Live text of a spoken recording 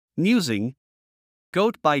Musing.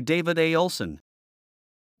 Goat by David A. Olson.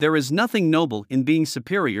 There is nothing noble in being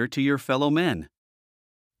superior to your fellow men.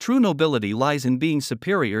 True nobility lies in being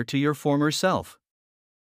superior to your former self.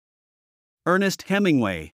 Ernest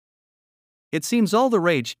Hemingway. It seems all the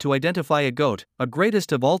rage to identify a GOAT, a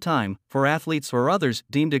greatest of all time, for athletes or others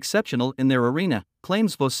deemed exceptional in their arena,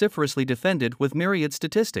 claims vociferously defended with myriad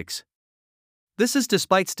statistics. This is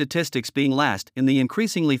despite statistics being last in the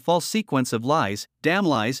increasingly false sequence of lies, damn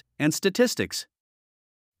lies, and statistics.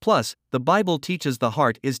 Plus, the Bible teaches the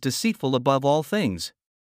heart is deceitful above all things.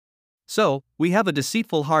 So, we have a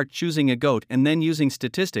deceitful heart choosing a GOAT and then using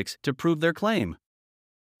statistics to prove their claim.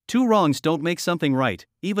 Two wrongs don't make something right,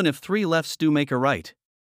 even if three lefts do make a right.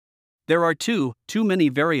 There are too many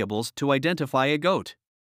variables to identify a GOAT.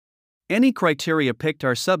 Any criteria picked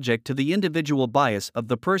are subject to the individual bias of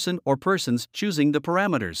the person or persons choosing the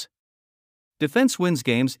parameters. Defense wins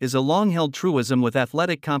games is a long-held truism with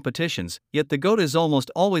athletic competitions, yet the GOAT is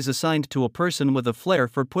almost always assigned to a person with a flair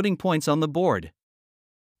for putting points on the board.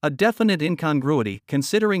 A definite incongruity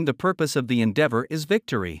considering the purpose of the endeavor is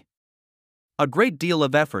victory. A great deal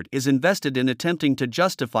of effort is invested in attempting to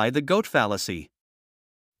justify the GOAT fallacy.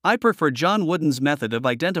 I prefer John Wooden's method of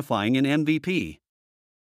identifying an MVP.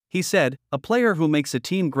 He said, "A player who makes a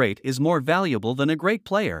team great is more valuable than a great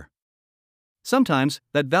player." Sometimes,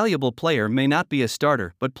 that valuable player may not be a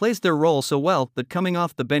starter but plays their role so well that coming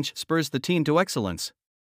off the bench spurs the team to excellence.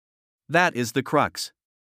 That is the crux.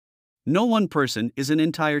 No one person is an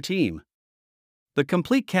entire team. The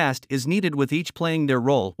complete cast is needed with each playing their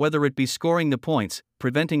role, whether it be scoring the points,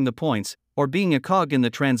 preventing the points, or being a cog in the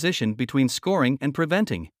transition between scoring and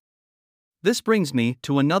preventing. This brings me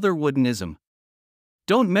to another Woodenism.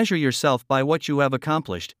 Don't measure yourself by what you have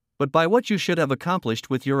accomplished, but by what you should have accomplished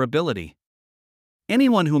with your ability.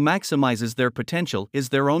 Anyone who maximizes their potential is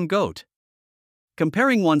their own GOAT.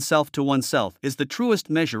 Comparing oneself to oneself is the truest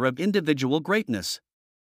measure of individual greatness.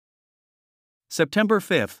 September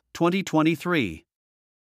 5, 2023.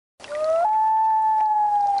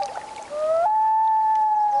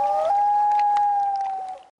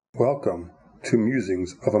 Welcome to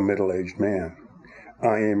Musings of a Middle-Aged Man.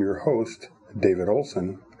 I am your host, David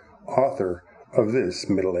Olson, author of this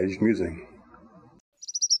middle-aged musing.